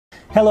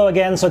Hello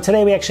again. So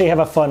today we actually have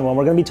a fun one.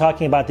 We're going to be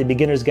talking about the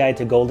beginner's guide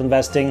to gold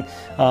investing.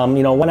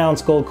 1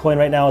 ounce gold coin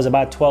right now is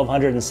about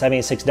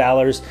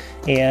 $1,276,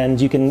 and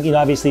you can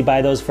obviously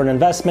buy those for an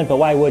investment. But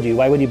why would you?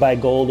 Why would you buy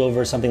gold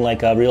over something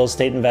like a real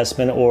estate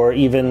investment or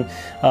even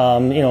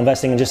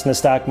investing just in the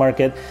stock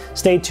market?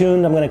 Stay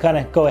tuned. I'm going to kind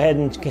of go ahead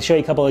and show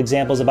you a couple of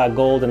examples about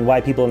gold and why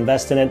people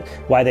invest in it,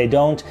 why they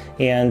don't,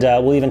 and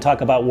we'll even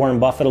talk about Warren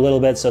Buffett a little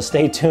bit. So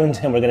stay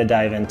tuned, and we're going to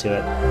dive into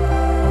it.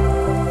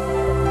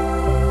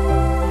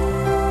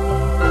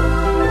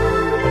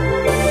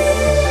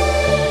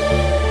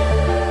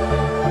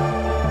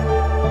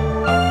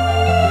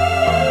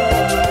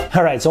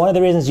 All right, so one of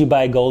the reasons you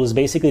buy gold is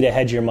basically to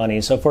hedge your money.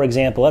 So for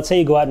example, let's say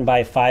you go out and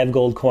buy 5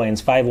 gold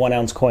coins, 5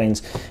 1-ounce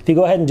coins. If you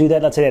go ahead and do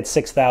that, let's say that's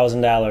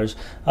 $6,000.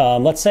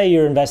 Let's say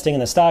you're investing in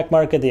the stock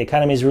market, the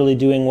economy is really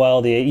doing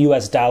well, the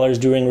US dollar is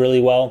doing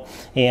really well,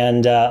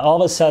 and all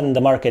of a sudden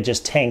the market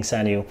just tanks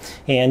on you.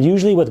 And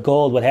usually with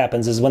gold, what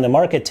happens is when the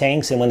market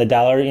tanks and when the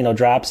dollar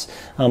drops,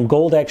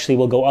 gold actually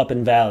will go up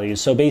in value.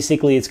 So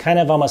basically it's kind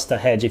of almost a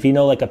hedge. If you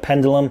know, like a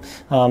pendulum,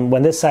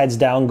 when this side's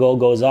down, gold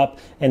goes up.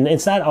 And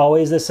it's not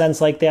always the sense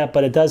like that,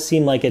 but it does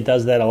seem like it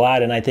does that a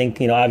lot. And I think,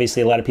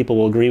 obviously a lot of people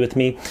will agree with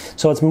me.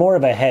 So it's more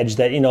of a hedge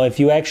that, if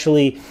you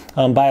actually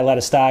buy a lot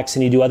of stocks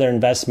and you do other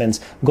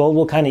investments, gold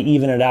will kind of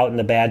even it out in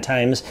the bad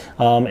times.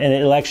 And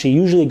it'll actually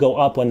usually go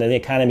up when the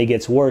economy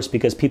gets worse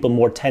because people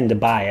more tend to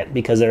buy it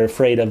because they're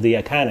afraid of the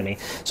economy.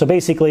 So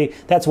basically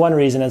that's one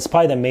reason. It's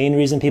probably the main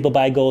reason people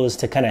buy gold is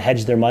to kind of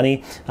hedge their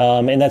money.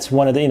 And that's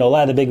one of the, a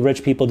lot of the big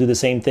rich people do the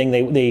same thing.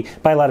 They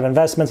buy a lot of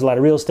investments, a lot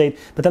of real estate,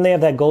 but then they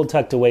have that gold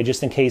tucked away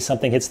just in case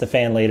something hits the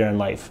fan later in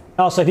life.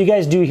 Also, if you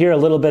guys do hear a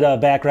little bit of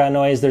background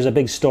noise, there's a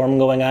big storm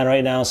going on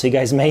right now, so you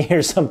guys may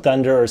hear some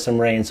thunder or some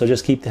rain, so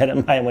just keep that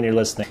in mind when you're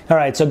listening. All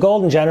right, so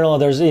gold in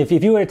general, if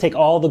you were to take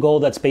all the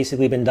gold that's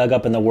basically been dug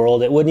up in the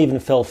world, it wouldn't even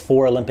fill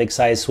 4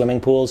 Olympic-sized swimming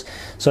pools.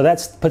 So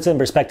that puts it in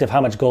perspective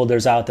how much gold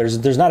there's out there.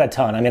 There's not a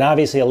ton. I mean,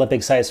 obviously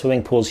Olympic-sized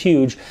swimming pool is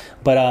huge,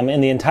 but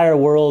in the entire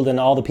world and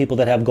all the people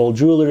that have gold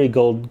jewelry,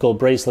 gold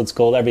bracelets,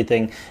 gold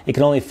everything, it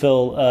can only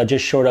fill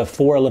just short of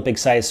 4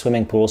 Olympic-sized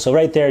swimming pools. So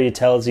right there, it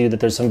tells you that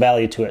there's some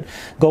value to it.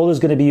 Gold is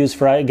going to be used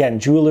for, again,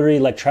 jewelry,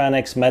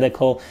 electronics,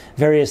 medical,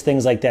 various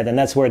things like that. And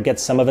that's where it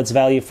gets some of its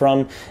value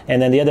from.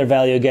 And then the other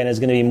value, again, is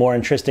going to be more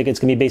intrinsic. It's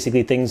going to be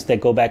basically things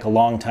that go back a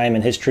long time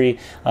in history.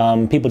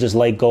 People just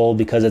like gold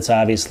because it's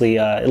obviously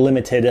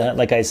limited.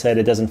 Like I said,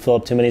 it doesn't fill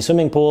up too many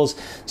swimming pools.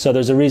 So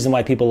there's a reason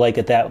why people like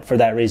it for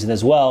that reason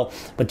as well.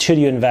 But should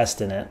you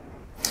invest in it?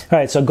 All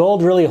right, so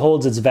gold really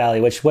holds its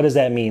value, what does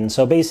that mean?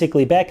 So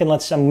basically back in,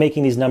 I'm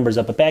making these numbers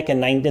up, but back in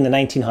the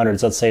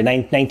 1900s, let's say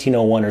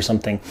 1901 or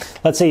something,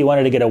 let's say you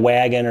wanted to get a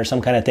wagon or some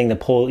kind of thing to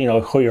pull,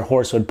 your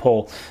horse would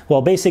pull.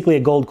 Well, basically a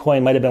gold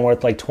coin might have been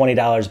worth like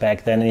 $20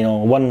 back then.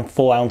 1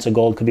 full ounce of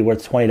gold could be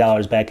worth $20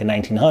 back in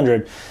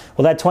 1900.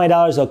 Well, that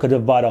 $20 though could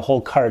have bought a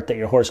whole cart that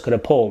your horse could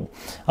have pulled.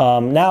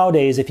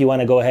 Nowadays, if you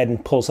want to go ahead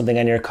and pull something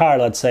on your car,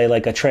 let's say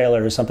like a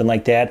trailer or something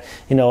like that,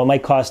 it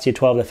might cost you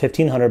 $1,200 to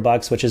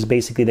 $1,500, which is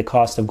basically the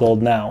cost of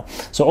gold now.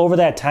 So over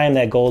that time,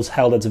 that gold's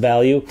held its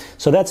value.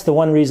 So that's the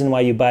one reason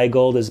why you buy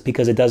gold, is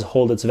because it does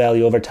hold its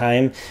value over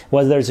time.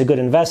 Whether it's a good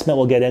investment,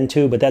 we'll get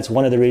into, but that's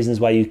one of the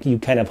reasons why you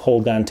kind of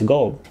hold on to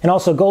gold. And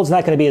also, gold's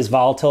not going to be as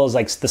volatile as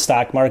like the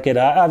stock market.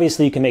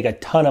 Obviously, you can make a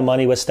ton of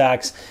money with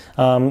stocks.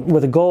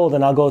 With gold,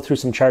 and I'll go through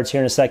some charts here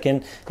in a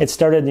second, it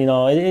started,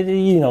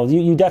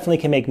 you definitely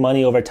can make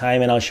money over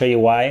time, and I'll show you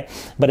why,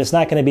 but it's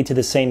not going to be to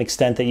the same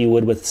extent that you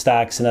would with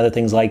stocks and other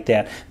things like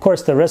that. Of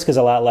course, the risk is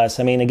a lot less.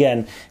 I mean,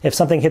 again, if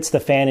something hits the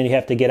fan and you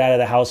have to get out of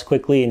the house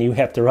quickly and you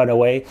have to run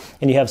away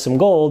and you have some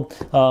gold,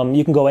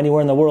 you can go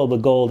anywhere in the world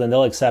with gold and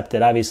they'll accept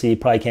it. Obviously, you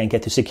probably can't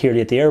get through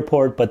security at the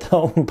airport, but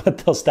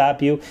they'll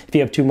stop you if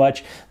you have too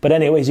much. But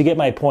anyways, you get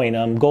my point.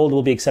 Gold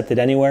will be accepted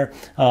anywhere.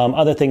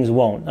 Other things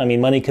won't. I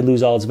mean, money could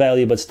lose all its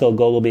value, but still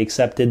gold will be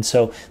accepted.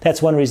 So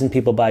that's one reason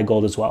people buy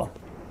gold as well.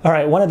 All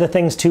right, one of the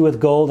things too with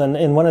gold,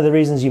 and one of the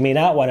reasons you may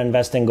not want to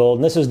invest in gold,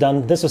 and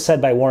this was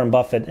said by Warren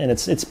Buffett, and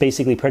it's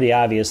basically pretty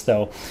obvious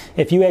though.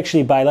 If you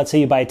actually buy, let's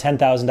say you buy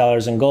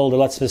 $10,000 in gold, or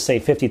let's just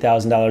say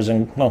 $50,000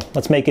 in, well,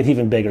 let's make it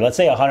even bigger. Let's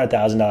say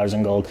 $100,000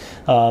 in gold.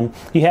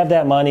 You have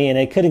that money, and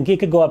it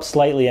could go up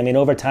slightly. I mean,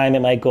 over time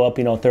it might go up,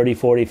 30,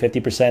 40,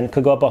 50%,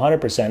 could go up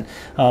 100%.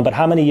 But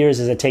how many years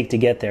does it take to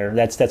get there?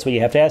 That's what you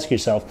have to ask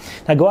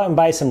yourself. Now go out and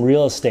buy some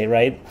real estate,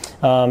 right?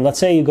 Let's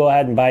say you go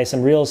ahead and buy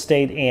some real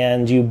estate,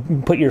 and you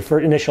put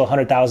your initial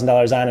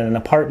 $100,000 on in an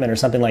apartment or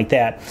something like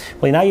that.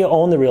 Well, now you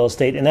own the real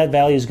estate, and that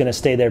value is going to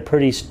stay there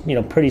pretty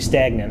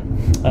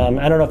stagnant.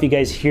 I don't know if you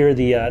guys hear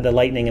the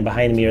lightning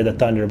behind me or the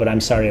thunder, but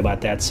I'm sorry about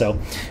that. So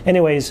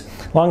anyways,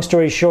 long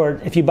story short,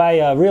 if you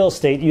buy real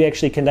estate, you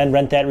actually can then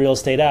rent that real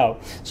estate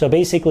out. So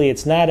basically,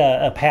 it's not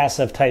a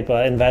passive type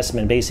of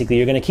investment. Basically,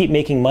 you're going to keep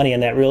making money on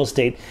that real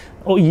estate,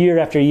 year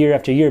after year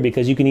after year,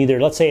 because you can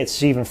either, let's say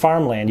it's even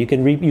farmland, you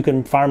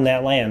can farm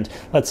that land.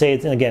 Let's say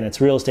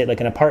it's real estate,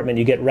 like an apartment,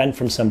 you get rent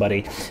from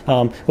somebody.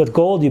 With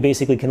gold, you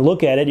basically can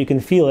look at it, you can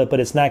feel it, but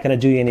it's not going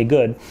to do you any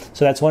good.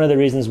 So that's one of the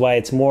reasons why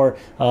it's more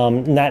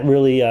not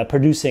really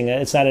producing.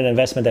 It's not an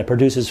investment that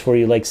produces for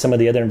you like some of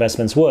the other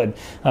investments would.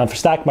 For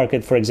stock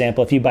market, for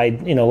example, if you buy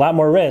a lot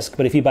more risk,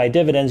 but if you buy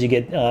dividends, you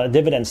get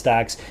dividend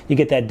stocks, you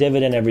get that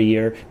dividend every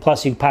year,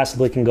 plus you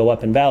possibly can go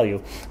up in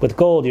value. With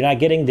gold, you're not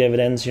getting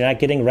dividends, you're not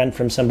getting rent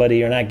from somebody,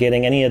 you're not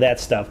getting any of that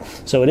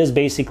stuff. So it is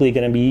basically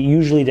going to be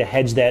usually to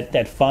hedge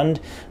that fund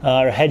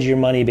or hedge your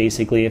money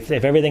basically. If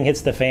everything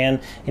hits the fan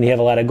and you have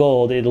a lot of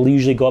gold, it'll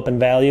usually go up in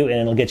value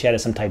and it'll get you out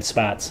of some tight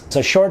spots.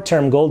 So short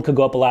term, gold could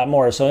go up a lot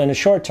more. So in the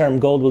short term,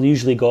 gold will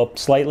usually go up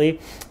slightly.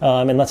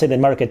 And let's say the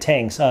market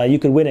tanks, you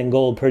could win in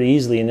gold pretty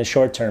easily in the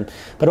short term.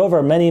 But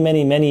over many,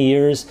 many, many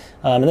years,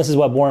 and this is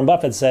what Warren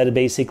Buffett said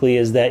basically,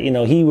 is that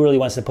he really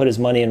wants to put his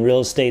money in real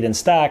estate and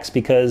stocks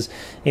because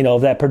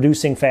of that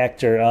producing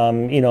factor.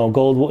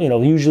 Gold,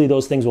 usually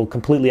those things will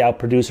completely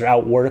outproduce or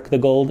outwork the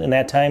gold in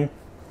that time.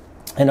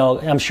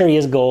 I'm sure he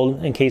has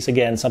gold in case,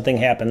 again, something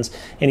happens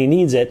and he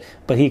needs it,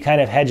 but he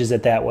kind of hedges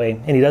it that way,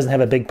 and he doesn't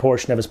have a big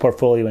portion of his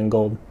portfolio in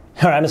gold.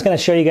 All right, I'm just going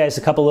to show you guys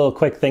a couple little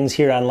quick things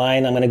here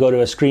online. I'm going to go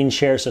to a screen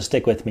share, so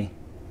stick with me.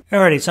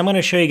 Alrighty, so I'm going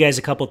to show you guys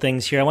a couple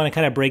things here. I want to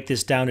kind of break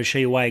this down to show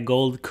you why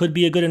gold could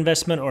be a good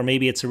investment, or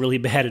maybe it's a really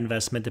bad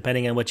investment,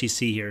 depending on what you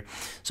see here.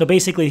 So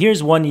basically,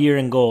 here's 1 year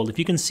in gold. If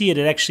you can see it,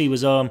 it actually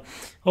was,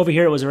 over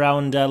here it was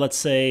around, let's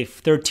say,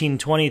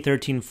 1320,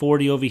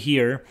 1340 over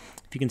here.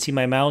 If you can see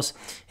my mouse,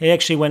 it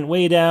actually went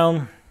way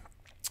down.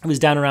 It was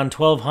down around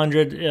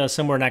 1200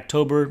 somewhere in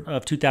October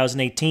of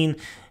 2018.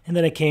 And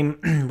then it came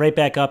right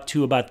back up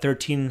to about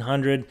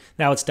 1300.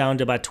 Now it's down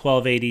to about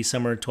 1280,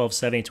 somewhere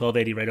 1270,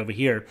 1280 right over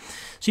here.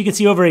 So you can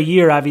see over a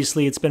year,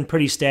 obviously, it's been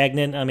pretty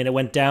stagnant. I mean, it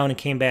went down and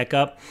came back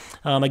up.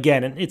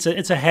 Again, it's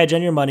a hedge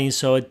on your money,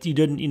 so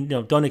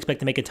don't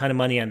expect to make a ton of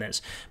money on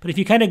this. But if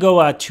you kind of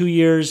go 2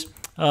 years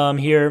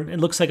here,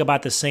 it looks like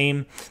about the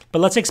same. But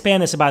let's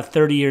expand this about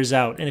 30 years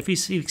out. And if we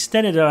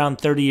extend it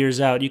around 30 years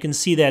out, you can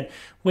see that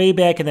way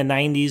back in the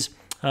 90s,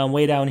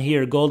 way down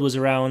here, gold was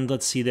around,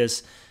 let's see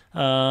this,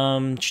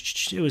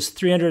 it was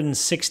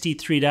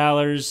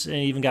 $363, and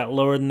even got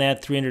lower than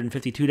that,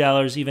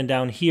 $352, even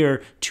down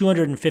here,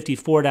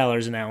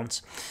 $254 an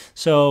ounce.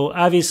 So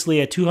obviously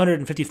at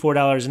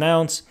 $254 an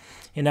ounce,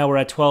 and now we're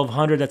at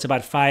 1,200, that's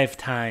about 5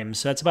 times.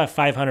 So that's about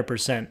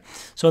 500%.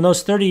 So in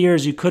those 30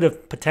 years, you could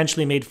have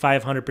potentially made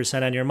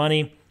 500% on your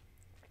money,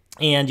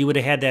 and you would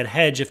have had that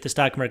hedge. If the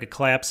stock market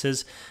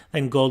collapses,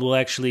 then gold will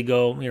actually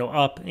go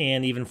up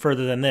and even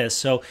further than this.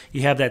 So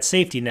you have that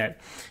safety net.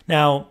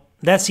 Now,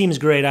 that seems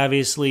great,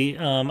 obviously.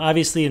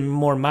 Obviously, in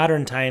more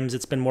modern times,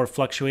 it's been more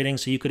fluctuating,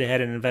 so you could have had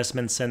an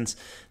investment since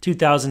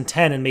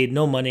 2010 and made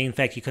no money. In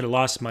fact, you could have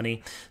lost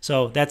money.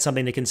 So that's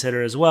something to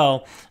consider as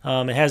well.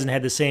 It hasn't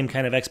had the same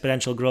kind of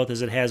exponential growth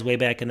as it has way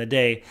back in the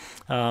day.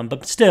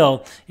 But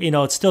still,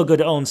 it's still good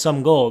to own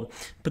some gold.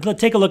 But let's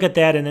take a look at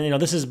that,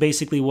 and this is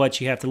basically what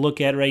you have to look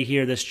at right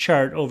here, this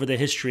chart over the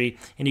history,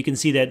 and you can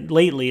see that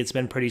lately it's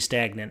been pretty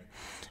stagnant.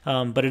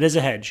 But it is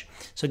a hedge.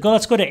 So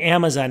let's go to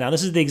Amazon now.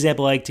 This is the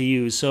example I like to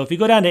use. So if you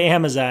go down to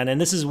Amazon,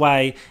 and this is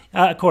why,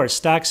 of course,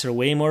 stocks are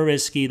way more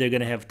risky. They're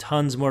going to have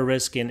tons more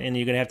risk, and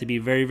you're going to have to be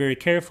very, very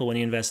careful when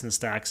you invest in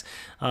stocks.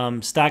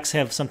 Stocks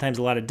have sometimes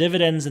a lot of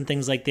dividends and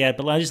things like that,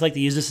 but I just like to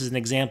use this as an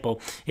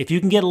example. If you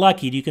can get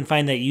lucky, you can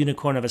find that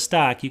unicorn of a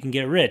stock, you can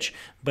get rich,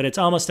 but it's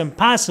almost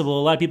impossible.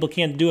 A lot of people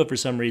can't do it for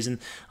some reason.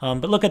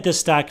 But look at this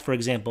stock, for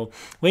example.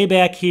 Way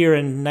back here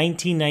in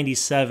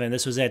 1997,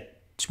 this was at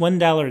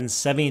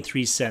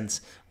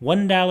 $1.73.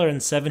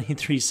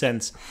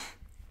 $1.73.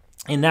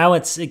 And now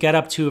it got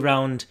up to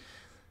around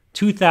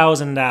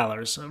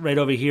 $2,000 right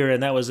over here,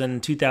 and that was in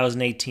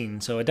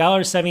 2018. So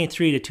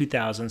 $1.73 to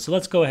 $2,000. So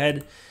let's go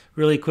ahead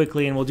really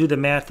quickly and we'll do the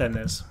math on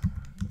this.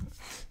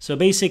 So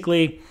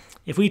basically,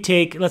 if we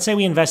take, let's say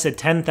we invested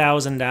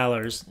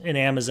 $10,000 in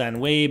Amazon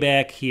way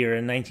back here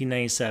in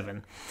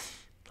 1997.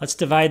 Let's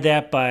divide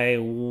that by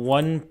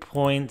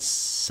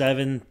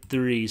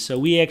 1.73. So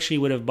we actually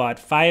would have bought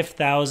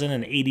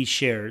 5,080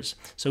 shares.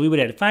 So we would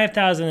have had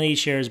 5,080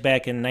 shares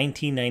back in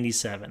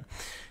 1997.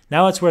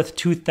 Now it's worth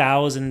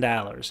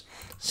 $2,000.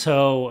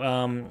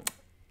 So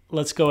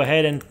let's go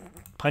ahead and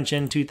punch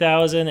in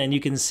 2,000. And you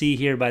can see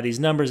here by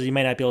these numbers, you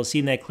might not be able to see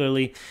that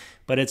clearly,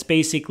 but it's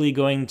basically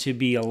going to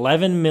be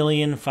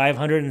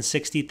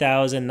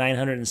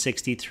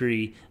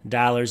 $11,560,963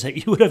 that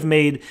you would have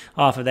made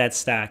off of that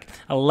stock.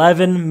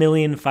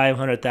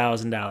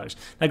 $11,500,000.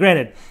 Now,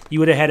 granted, you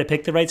would have had to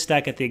pick the right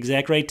stock at the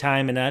exact right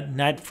time and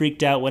not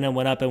freaked out when it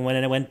went up and when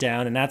it went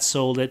down, and not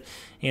sold it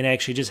and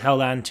actually just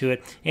held on to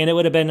it. And it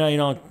would have been,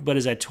 what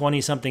is that,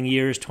 20-something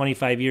years,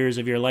 25 years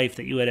of your life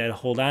that you would have had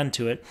to hold on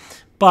to it.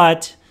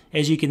 But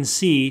as you can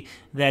see,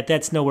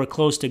 that's nowhere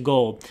close to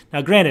gold.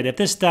 Now, granted, if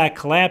this stock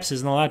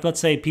collapses, and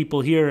let's say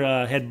people here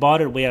had bought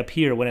it way up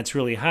here when it's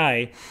really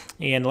high,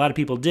 and a lot of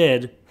people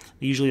did,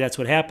 usually that's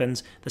what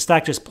happens, the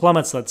stock just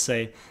plummets, let's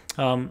say,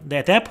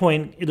 at that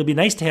point, it'll be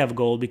nice to have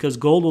gold because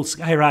gold will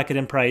skyrocket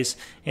in price,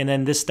 and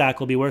then this stock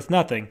will be worth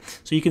nothing.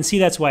 So you can see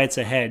that's why it's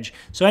a hedge.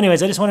 So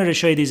anyways, I just wanted to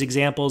show you these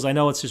examples. I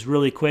know it's just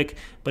really quick,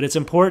 but it's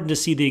important to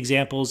see the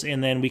examples,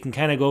 and then we can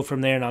kind of go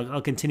from there, and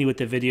I'll continue with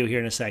the video here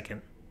in a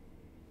second.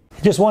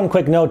 Just one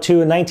quick note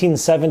too, in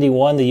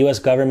 1971, the U.S.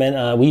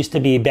 government, we used to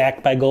be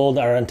backed by gold,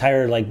 our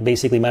entire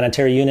basically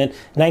monetary unit.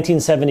 In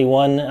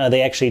 1971,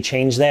 they actually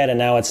changed that, and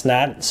now it's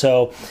not.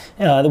 So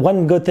the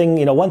one good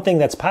thing, one thing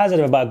that's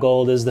positive about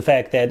gold is the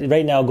fact that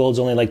right now gold's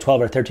only like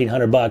 12 or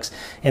 1,300 bucks,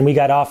 and we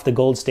got off the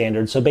gold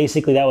standard. So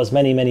basically that was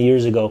many, many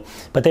years ago.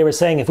 But they were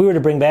saying if we were to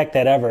bring back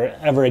that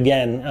ever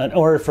again, in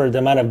order for the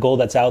amount of gold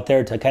that's out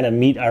there to kind of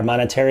meet our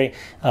monetary,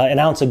 an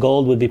ounce of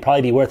gold would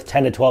probably be worth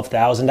 $10,000 to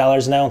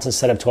 $12,000 an ounce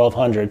instead of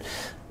 $1,200.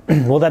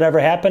 Will that ever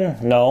happen?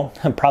 No,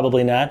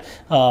 probably not.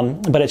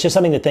 But it's just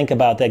something to think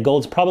about, that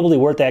gold's probably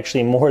worth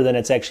actually more than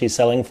it's actually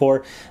selling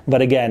for.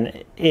 But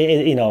again,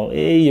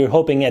 you're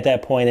hoping at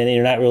that point, and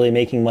you're not really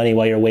making money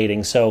while you're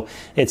waiting. So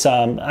it's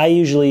I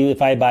usually,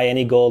 if I buy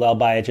any gold, I'll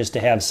buy it just to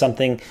have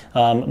something.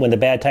 When the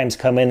bad times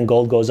come in,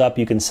 gold goes up,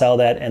 you can sell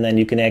that, and then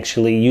you can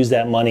actually use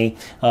that money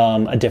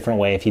a different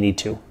way if you need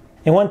to.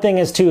 And one thing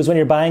is when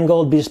you're buying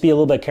gold, just be a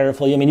little bit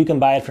careful. I mean, you can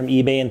buy it from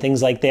eBay and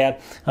things like that.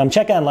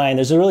 Check online.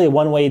 There's really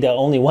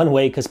only one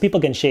way, because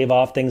people can shave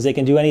off things. They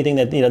can do anything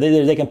that,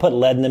 they can put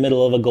lead in the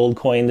middle of a gold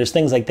coin. There's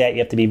things like that you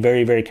have to be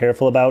very, very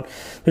careful about.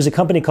 There's a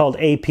company called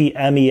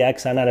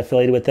APMEX. I'm not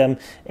affiliated with them.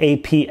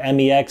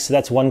 APMEX,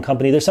 that's one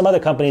company. There's some other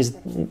companies.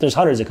 There's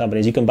hundreds of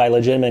companies you can buy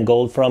legitimate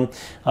gold from,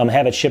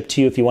 have it shipped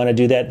to you. If you want to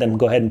do that, then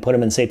go ahead and put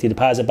them in safety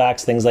deposit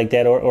box, things like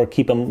that, or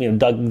keep them,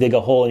 dig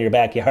a hole in your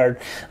backyard.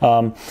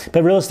 But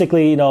realistically,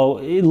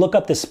 look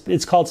up this,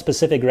 it's called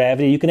specific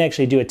gravity. You can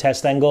actually do a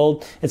test on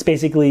gold. It's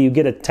basically you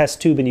get a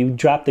test tube and you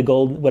drop the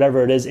gold,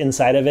 whatever it is,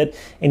 inside of it,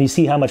 and you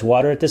see how much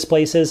water it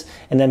displaces,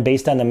 and then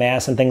based on the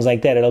mass and things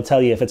like that, it'll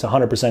tell you if it's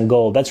 100%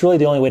 gold. That's really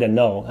the only way to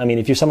know. I mean,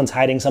 if someone's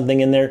hiding something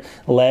in there,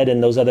 lead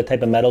and those other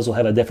type of metals will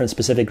have a different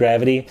specific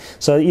gravity.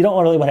 So you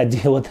don't really want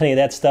to deal with any of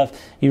that stuff.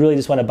 You really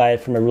just want to buy it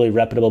from a really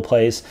reputable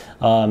place,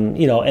 and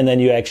then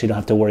you actually don't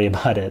have to worry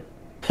about it.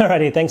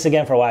 Alrighty, thanks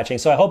again for watching.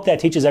 So I hope that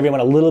teaches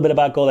everyone a little bit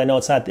about gold. I know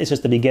it's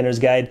just a beginner's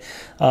guide.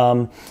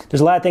 There's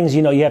a lot of things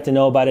you have to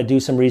know about it, do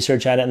some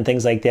research on it and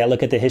things like that.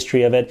 Look at the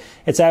history of it.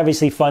 It's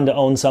obviously fun to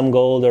own some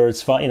gold, or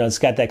it's fun, it's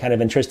got that kind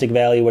of intrinsic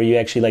value where you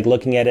actually like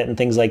looking at it and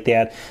things like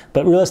that.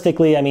 But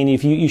realistically, I mean,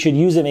 if you should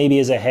use it maybe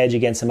as a hedge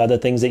against some other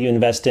things that you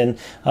invest in.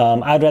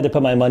 I'd rather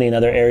put my money in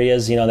other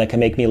areas, that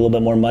can make me a little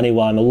bit more money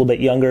while I'm a little bit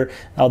younger.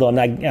 Although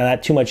I'm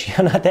not too much,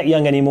 I'm not that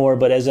young anymore.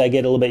 But as I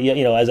get a little bit,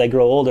 as I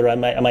grow older, I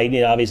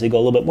might obviously go a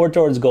little bit more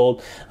towards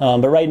gold,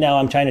 but right now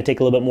I'm trying to take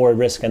a little bit more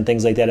risk and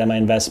things like that in my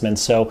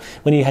investments. So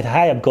when you have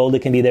high up gold, it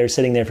can be there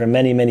sitting there for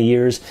many, many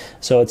years.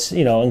 So it's,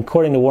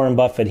 according to Warren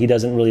Buffett, he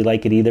doesn't really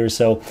like it either.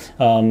 So,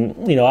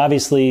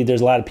 obviously there's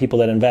a lot of people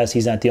that invest.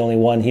 He's not the only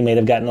one. He may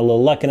have gotten a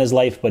little luck in his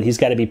life, but he's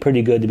got to be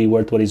pretty good to be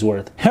worth what he's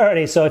worth.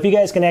 Alrighty, so if you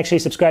guys can actually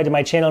subscribe to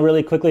my channel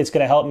really quickly, it's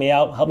going to help me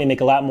out, help me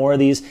make a lot more of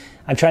these.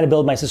 I'm trying to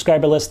build my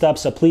subscriber list up,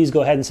 so please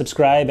go ahead and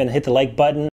subscribe and hit the like button.